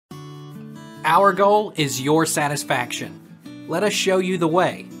Our goal is your satisfaction. Let us show you the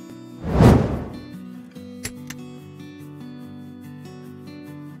way.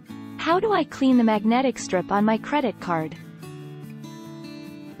 How do I clean the magnetic strip on my credit card?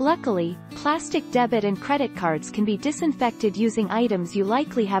 Luckily, plastic debit and credit cards can be disinfected using items you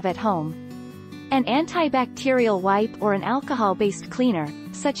likely have at home. An antibacterial wipe or an alcohol-based cleaner,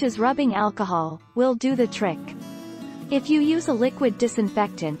 such as rubbing alcohol, will do the trick. If you use a liquid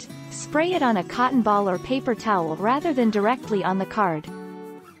disinfectant, spray it on a cotton ball or paper towel rather than directly on the card.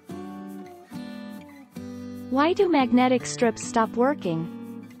 Why do magnetic strips stop working?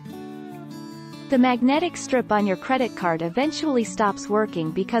 The magnetic strip on your credit card eventually stops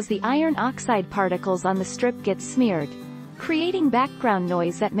working because the iron oxide particles on the strip get smeared, creating background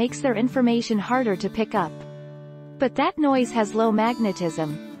noise that makes their information harder to pick up. But that noise has low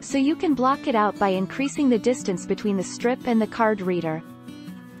magnetism, so you can block it out by increasing the distance between the strip and the card reader.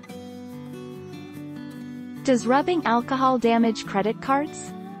 Does rubbing alcohol damage credit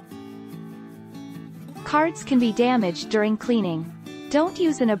cards? Cards can be damaged during cleaning. Don't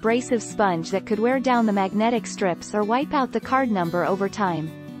use an abrasive sponge that could wear down the magnetic strips or wipe out the card number over time.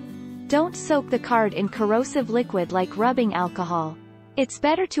 Don't soak the card in corrosive liquid like rubbing alcohol. It's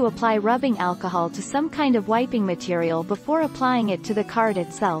better to apply rubbing alcohol to some kind of wiping material before applying it to the card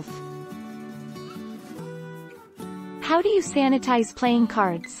itself. How do you sanitize playing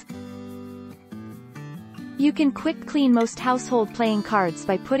cards? You can quick clean most household playing cards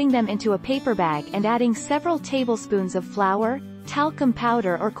by putting them into a paper bag and adding several tablespoons of flour, talcum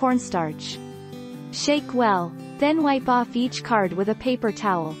powder or cornstarch. Shake well, then wipe off each card with a paper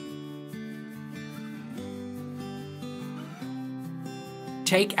towel.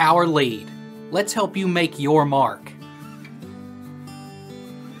 Take our lead. Let's help you make your mark.